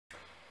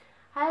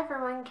Hi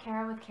everyone,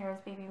 Kara with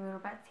Kara's Baby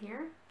Motorbats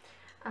here.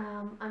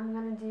 I'm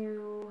going to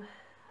do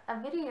a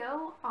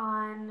video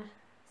on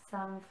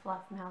some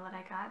fluff mail that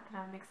I got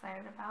that I'm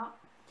excited about.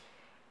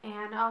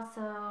 And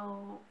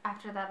also,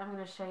 after that, I'm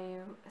going to show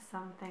you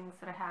some things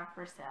that I have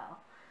for sale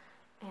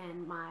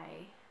in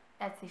my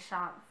Etsy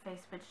shop,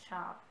 Facebook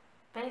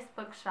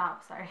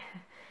shop, sorry,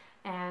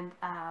 and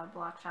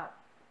blog shop.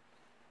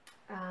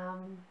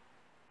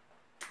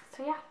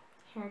 So yeah,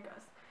 here it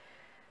goes.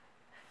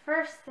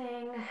 First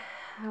thing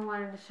I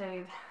wanted to show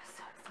you that I was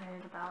so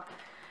excited about.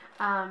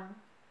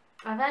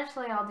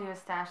 Eventually I'll do a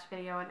stash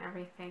video on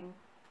everything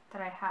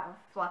that I have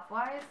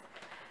fluff-wise.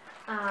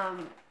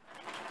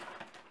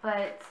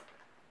 But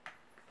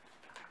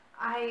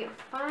I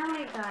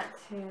finally got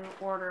to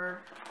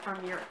order from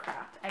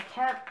Yurtcraft. I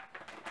kept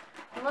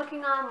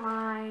looking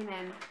online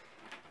and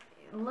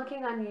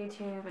looking on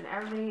YouTube, and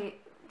everybody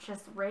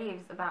just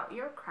raves about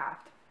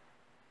Yurtcraft.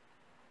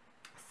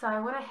 So I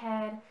went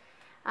ahead.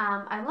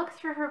 I looked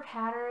through her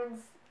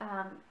patterns,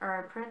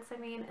 or prints,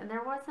 and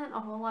there wasn't a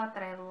whole lot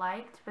that I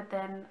liked, but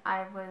then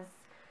I was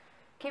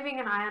keeping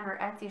an eye on her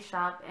Etsy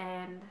shop,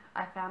 and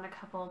I found a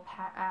couple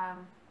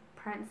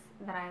prints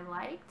that I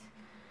liked,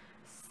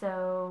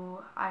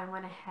 so I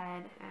went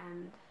ahead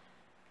and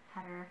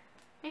had her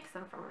make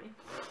some for me.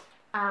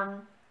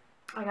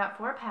 I got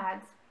 4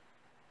 pads.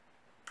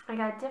 I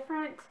got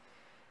different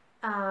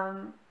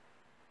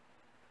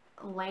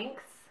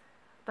lengths,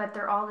 but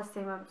they're all the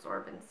same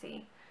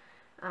absorbency.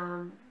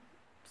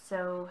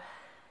 So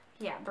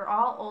yeah, they're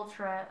all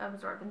ultra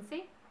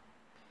absorbency.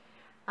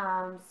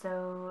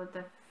 So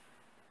the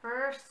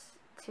first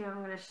 2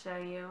 I'm going to show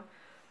you,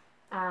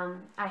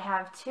 I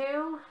have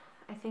 2,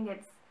 I think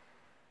it's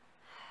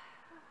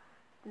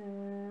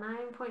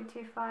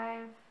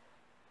 9.25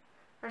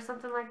 or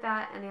something like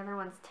that, and the other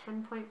one's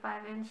 10.5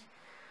 inch,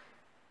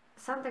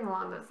 something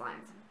along those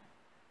lines.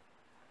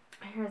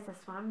 Here's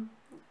this one.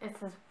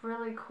 It's this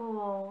really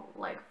cool,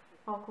 like,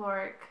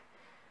 folkloric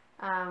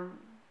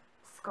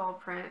skull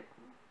print.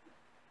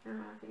 I don't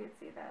know if you can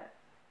see that.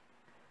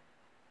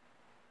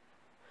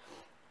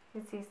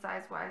 You can see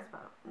size-wise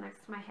about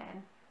next to my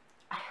head.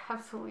 I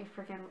absolutely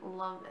freaking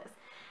love this.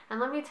 And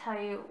let me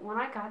tell you, when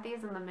I got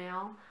these in the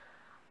mail,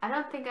 I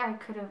don't think I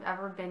could have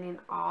ever been in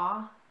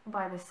awe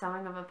by the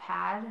sewing of a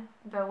pad.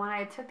 But when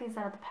I took these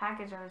out of the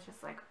package, I was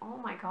just like, oh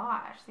my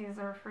gosh, these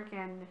are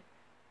freaking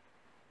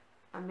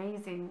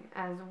amazing.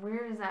 As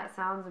weird as that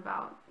sounds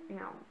about, you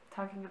know,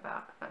 talking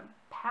about a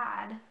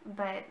pad,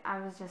 but I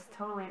was just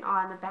totally in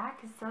awe. And the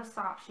back is so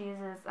soft. She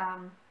uses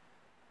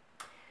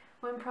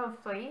Winpro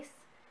fleece,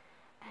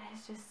 and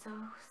it's just so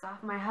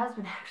soft. My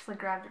husband actually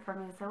grabbed it from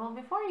me and said, well,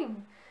 before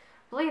you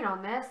bleed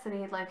on this, and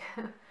he like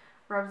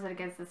rubs it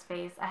against his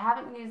face. I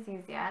haven't used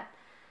these yet,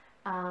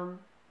 by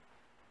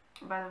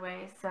the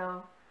way,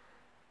 so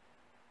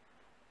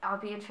I'll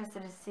be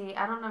interested to see.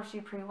 I don't know if she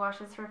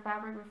pre-washes her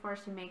fabric before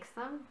she makes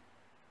them,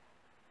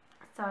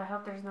 so I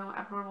hope there's no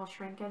abnormal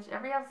shrinkage.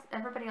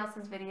 Everybody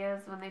else's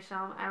videos, when they show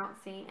them, I don't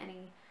see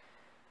any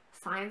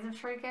signs of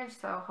shrinkage,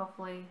 so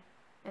hopefully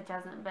it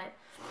doesn't. But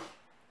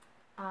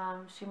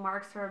she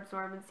marks her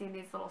absorbency in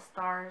these little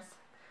stars.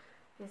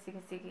 As you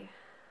can see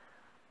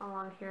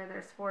along here,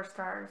 there's 4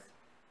 stars,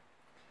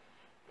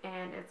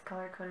 and it's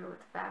color-coded with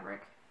the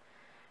fabric.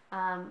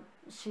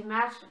 She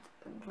matched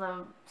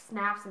the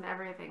snaps and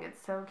everything.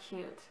 It's so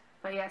cute.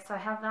 But yeah, so I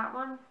have that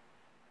one.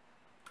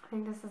 I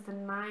think this is a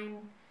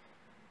 9...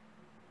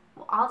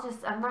 Well,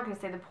 I'm not going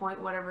to say the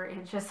point whatever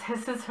inches.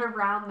 This is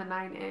around the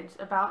 9 inch,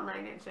 about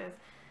 9 inches,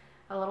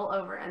 a little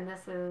over, and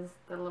this is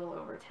the little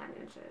over 10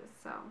 inches.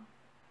 So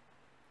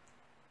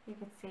you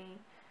can see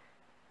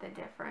the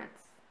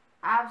difference.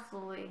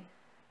 Absolutely,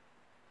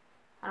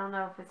 I don't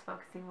know if it's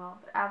focusing well,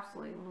 but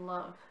absolutely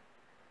love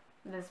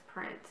this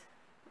print.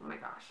 Oh my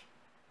gosh.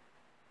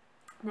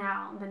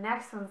 Now, the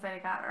next ones that I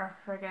got are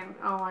friggin',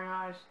 oh my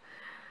gosh.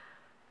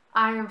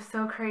 I am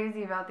so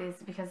crazy about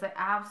these because I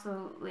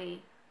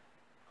absolutely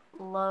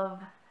love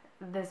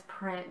this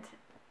print.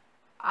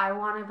 I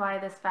want to buy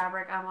this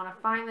fabric. I want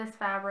to find this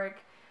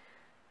fabric.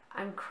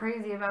 I'm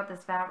crazy about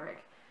this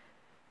fabric.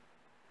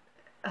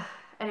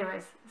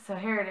 Anyways, so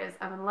here it is.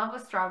 I'm in love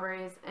with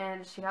strawberries,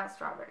 and she got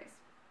strawberries.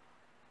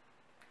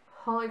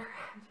 Holy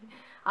crap.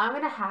 I'm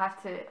going to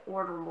have to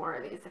order more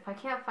of these. If I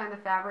can't find the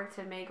fabric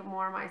to make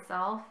more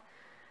myself,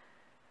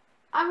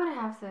 I'm going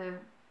to have to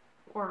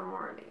order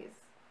more of these.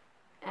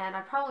 And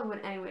I probably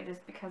would anyway,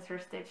 just because her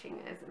stitching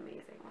is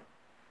amazing.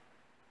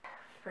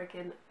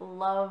 Freaking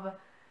love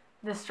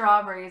the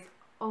strawberries.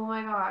 Oh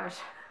my gosh.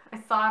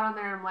 I saw it on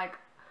there and I'm like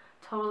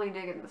totally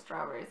digging the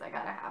strawberries. I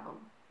gotta have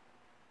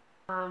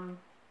them.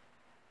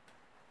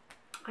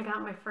 I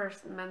got my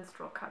first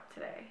menstrual cup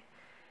today.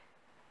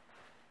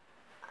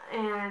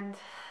 And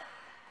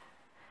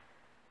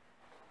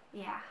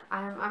yeah,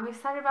 I'm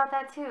excited about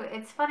that too.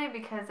 It's funny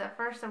because at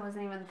first I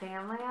wasn't even thinking,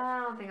 I'm like, I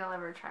don't think I'll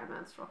ever try a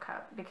menstrual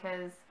cup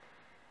because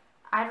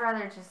I'd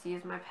rather just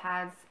use my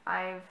pads.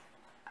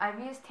 I've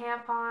used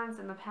tampons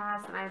in the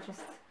past, and I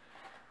just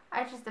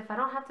if I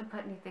don't have to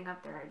put anything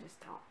up there, I just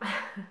don't.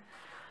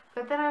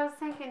 But then I was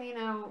thinking, you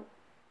know,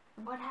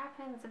 what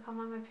happens if I'm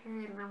on my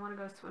period and I want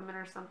to go swimming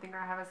or something, or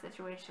I have a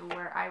situation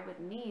where I would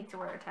need to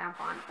wear a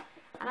tampon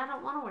and I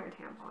don't want to wear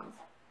tampons.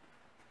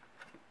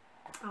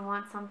 I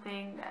want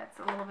something that's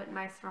a little bit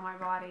nicer for my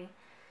body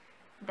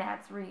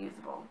that's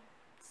reusable.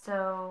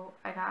 So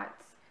I got,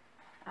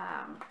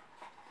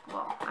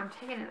 well, I'm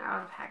taking it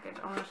out of the package.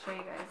 I want to show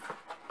you guys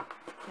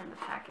in the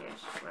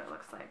package what it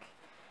looks like.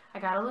 I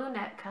got a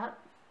Lunette cup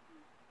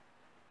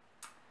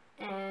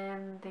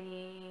and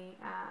the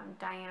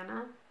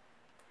Diana.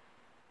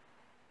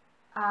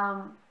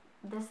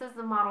 This is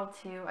the Model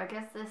 2. I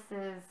guess this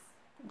is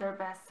their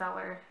best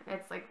seller.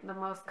 It's like the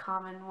most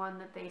common one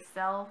that they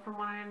sell from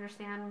what I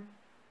understand.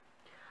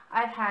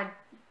 I've had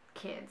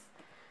kids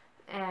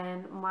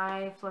and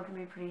my flow can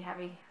be pretty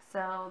heavy,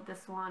 so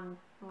this one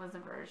was the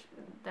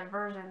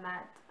version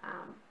that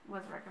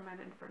was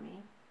recommended for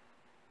me.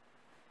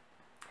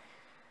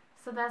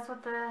 So that's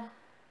what the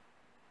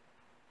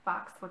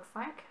box looks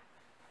like.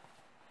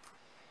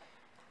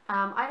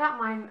 I got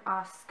mine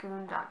off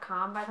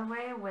Skoon.com, by the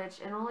way, which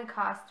it only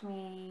cost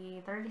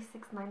me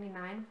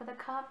 $36.99 for the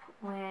cup,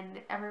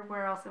 when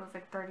everywhere else it was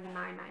like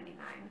 $39.99.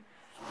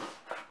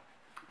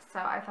 So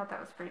I thought that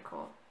was pretty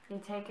cool. You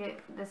take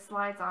it, this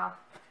slides off.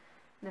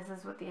 This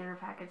is what the inner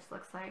package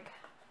looks like.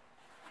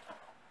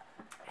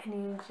 And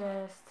you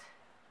just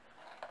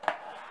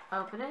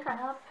open it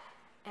up,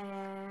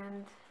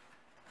 and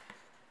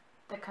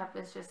the cup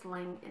is just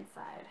laying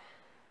inside.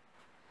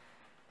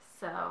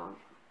 So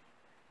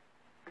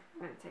I'm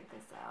going to take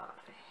this out.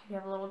 You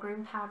have a little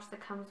green pouch that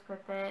comes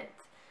with it.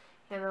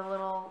 You have the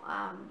little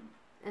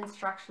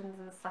instructions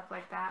and stuff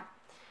like that.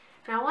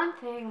 Now one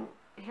thing,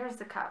 here's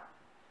the cup.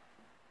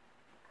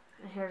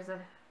 And here's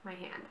my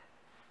hand.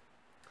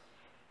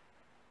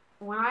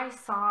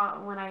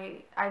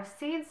 I've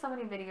seen so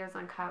many videos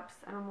on cups,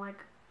 and I'm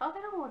like, oh, they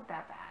don't look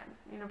that bad.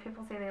 You know,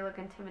 people say they look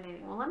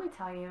intimidating. Well, let me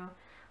tell you,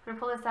 when I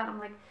pull this out, I'm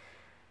like,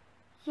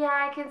 yeah,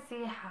 I can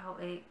see how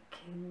it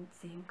can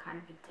seem kind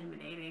of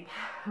intimidating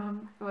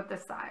with the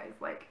size.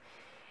 Like,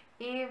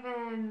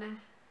 even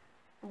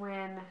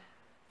when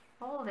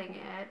folding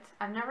it,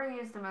 I've never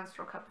used a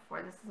menstrual cup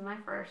before. This is my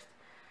first.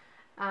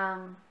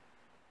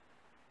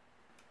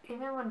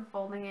 Even when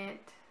folding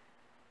it,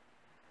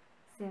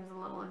 seems a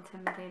little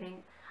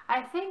intimidating.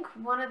 I think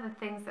one of the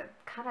things that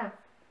kind of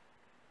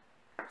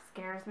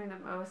scares me the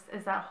most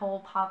is that whole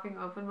popping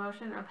open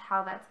motion of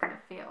how that's going to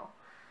feel.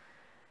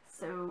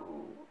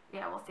 So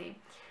yeah, we'll see.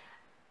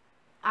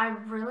 I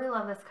really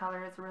love this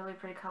color. It's a really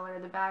pretty color.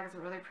 The bag is a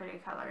really pretty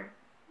color.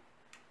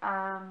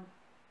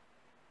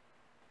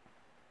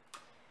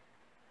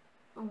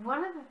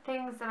 One of the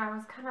things that I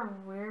was kind of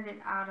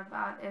weirded out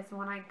about is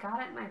when I got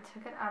it and I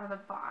took it out of the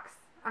box.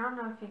 I don't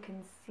know if you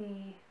can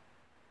see.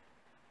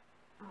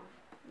 Oh,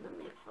 let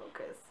me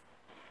focus.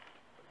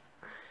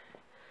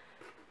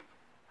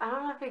 I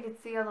don't know if you can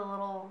see all the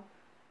little,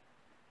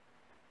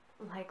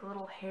 like,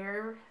 little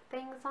hair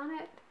things on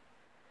it.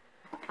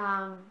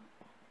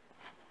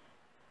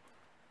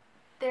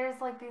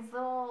 There's like these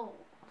little,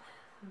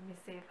 let me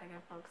see if I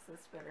can focus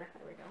this better.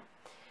 There we go.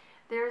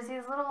 There's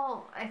these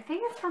little, I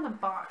think it's from the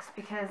box,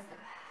 because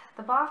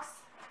the box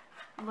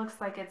looks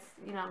like it's,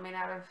 you know, made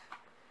out of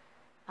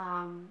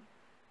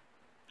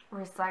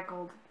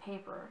recycled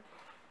paper.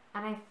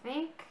 And I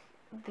think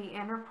the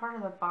inner part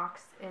of the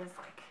box is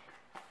like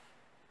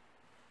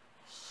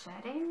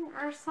shedding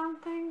or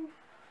something.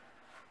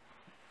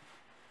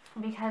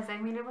 Because I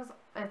mean,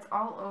 it's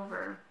all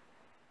over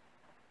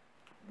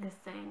this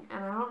thing.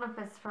 And I don't know if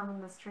it's from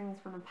the strings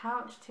from the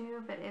pouch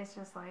too, but it's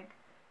just like,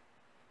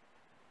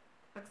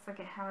 looks like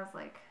it has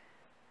like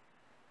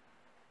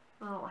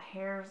little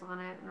hairs on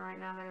it. And right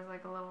now there's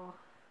like a little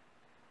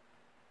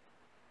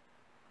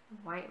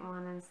white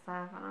one and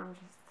stuff. And I'm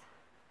just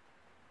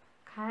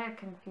kind of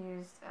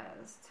confused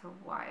as to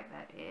why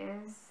that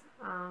is.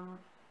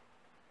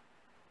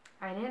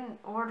 I didn't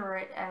order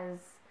it as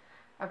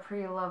a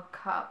pre-loved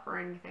cup or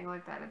anything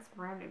like that. It's a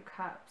brand new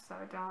cup, so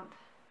I don't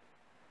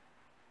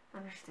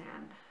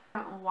understand. I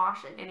don't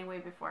wash it anyway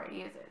before I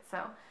use it.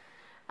 So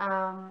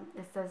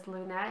it says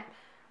Lunette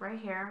right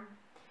here,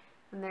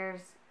 and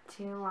there's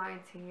two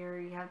lines here.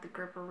 You have the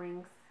gripper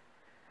rings,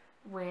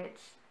 which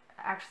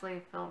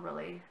actually feel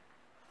really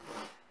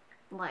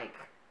like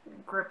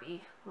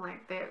grippy,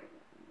 like they're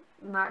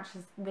not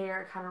just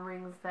there kind of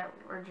rings that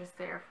were just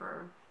there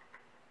for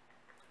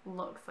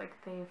looks, like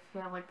they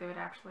feel like they would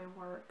actually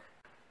work.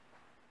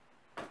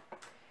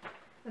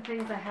 The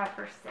things I have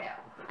for sale.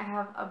 I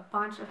have a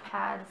bunch of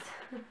pads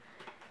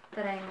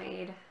that I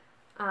made.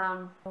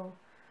 I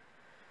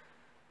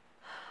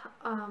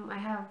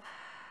have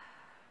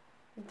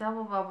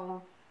double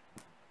bubble.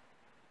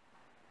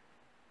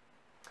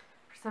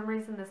 For some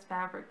reason this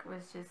fabric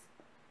was just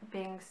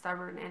being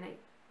stubborn and it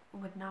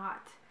would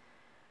not,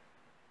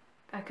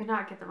 I could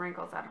not get the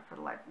wrinkles out of it for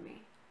the life of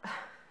me.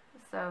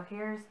 So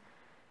here's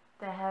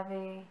the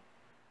heavy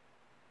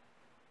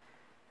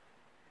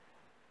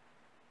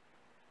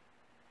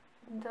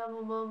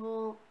double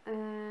bubble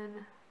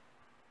and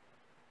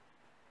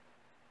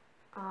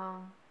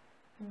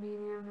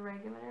medium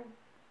regular.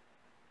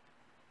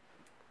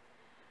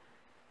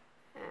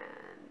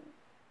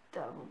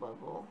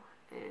 bubble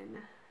in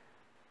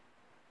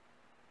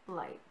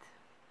light.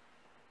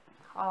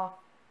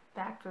 All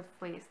backed with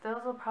fleece.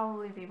 Those will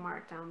probably be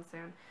marked down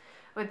soon.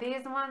 With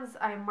these ones,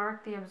 I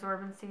marked the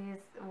absorbencies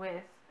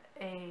with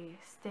a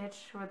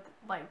stitch with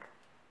like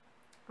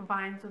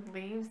vines with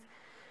leaves.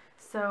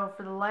 So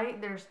for the light,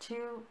 there's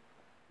 2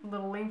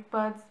 little leaf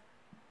buds.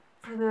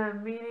 For the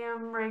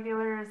medium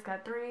regular, it's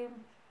got 3.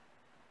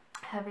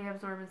 Heavy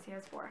absorbency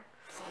has 4.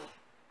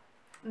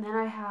 And then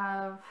I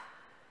have,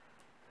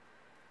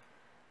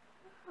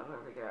 oh, there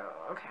we go,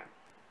 okay.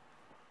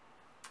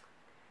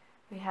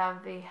 We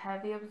have the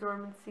heavy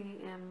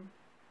absorbency in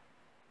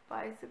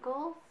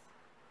bicycles.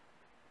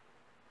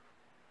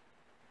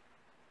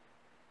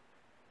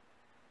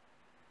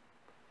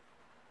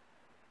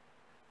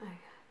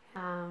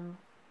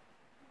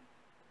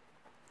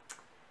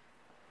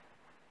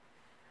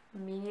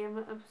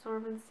 Medium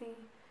absorbency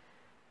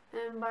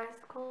in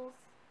bicycles.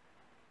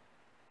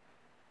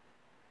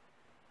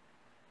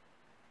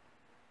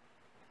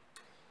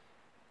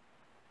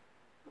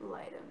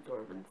 Light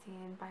absorbency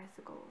in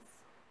bicycles.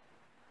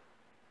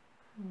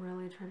 I'm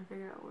really trying to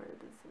figure out where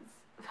this is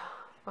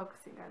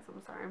focusing, guys.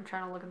 I'm sorry. I'm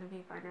trying to look at the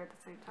viewfinder at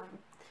the same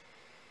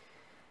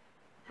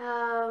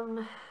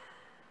time.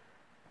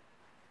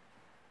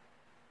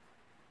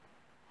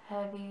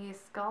 Heavy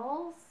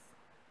skulls,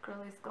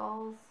 girly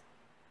skulls.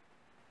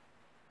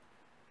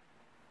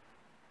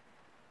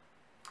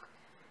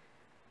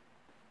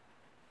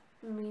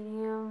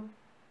 Medium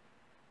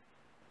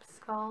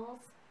skulls.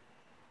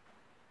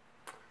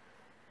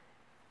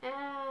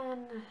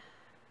 And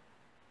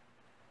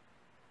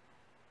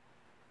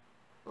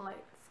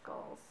light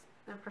skulls.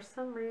 And for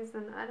some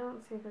reason, I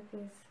don't see that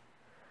these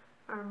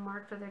are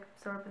marked with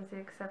absorbency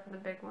except for the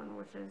big one,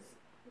 which is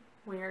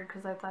weird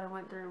because I thought I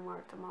went through and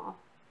marked them all.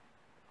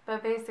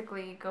 But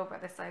basically, go by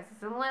the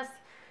sizes. Unless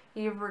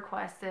you've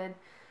requested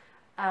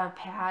a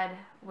pad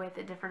with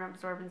a different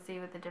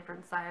absorbency with a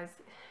different size,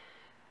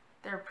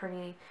 they're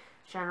pretty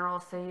general.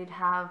 So you'd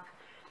have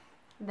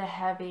the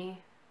heavy,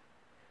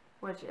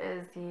 which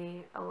is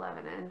the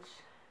 11-inch.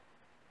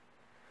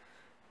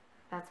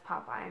 That's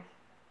Popeye.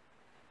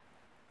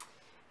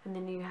 And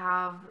then you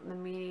have the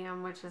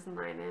medium, which is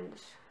 9-inch.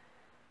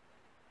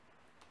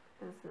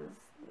 This is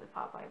the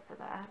Popeye for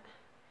that.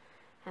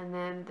 And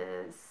then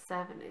the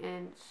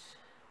 7-inch,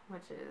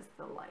 which is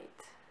the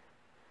light.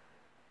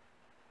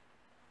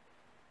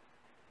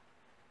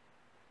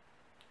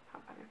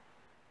 Popeye.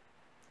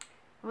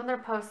 When they're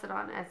posted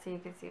on Etsy, you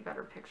can see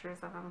better pictures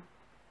of them.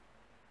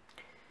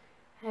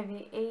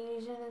 Heavy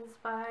Asian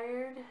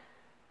inspired.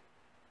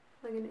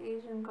 Like an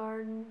Asian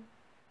garden.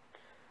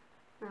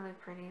 Really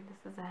pretty.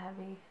 This is a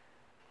heavy.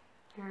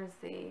 Here's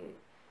the,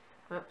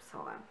 whoops,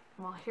 hold on.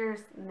 Well,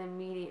 here's the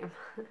medium.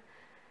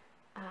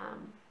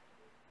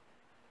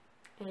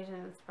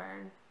 Asian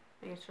inspired.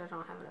 Make sure I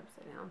don't have it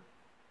upside down.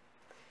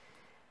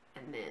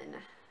 And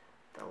then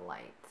the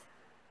light.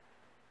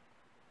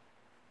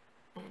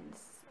 And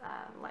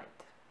light.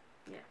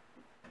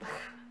 Yeah.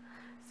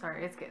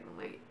 Sorry, it's getting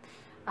late.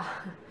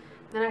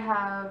 Then I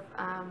have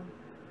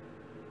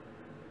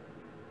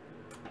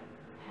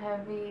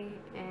heavy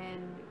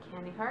in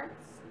candy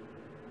hearts.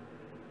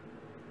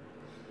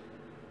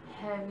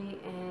 Heavy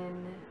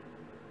in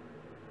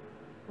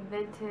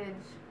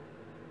vintage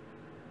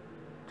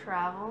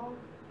travel.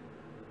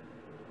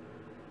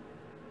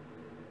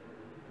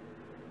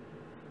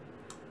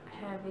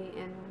 Heavy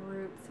in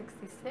Route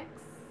 66.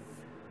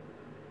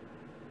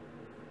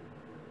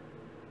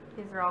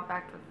 These are all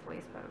backed with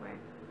fleece, by the way.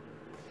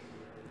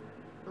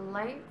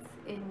 Lights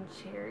in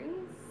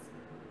cherries.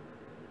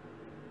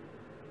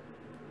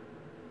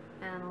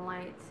 And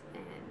lights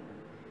in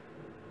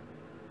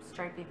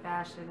stripy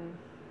fashion.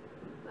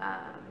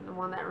 The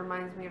one that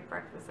reminds me of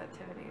breakfast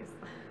activities.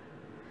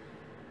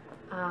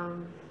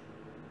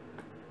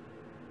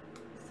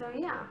 So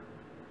yeah,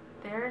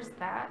 there's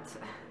that.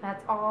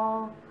 That's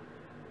all.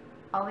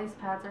 All these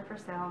pads are for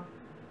sale.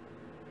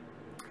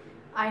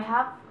 I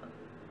have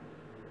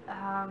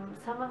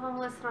some of them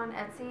listed on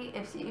Etsy.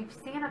 If you've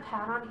seen a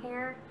pad on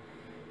here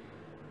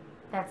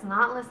that's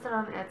not listed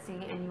on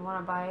Etsy and you want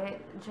to buy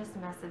it, just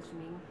message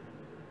me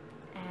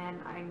and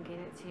I can get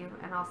it to you,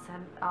 and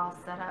I'll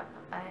set up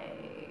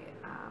a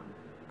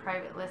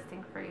private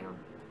listing for you.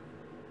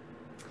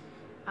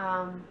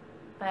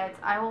 But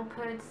I will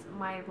put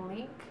my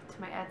link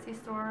to my Etsy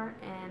store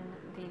in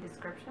the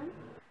description.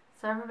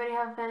 So everybody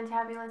have a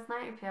fantabulous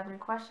night. If you have any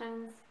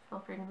questions, feel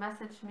free to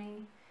message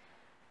me,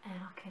 and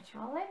I'll catch you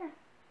all later.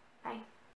 Bye.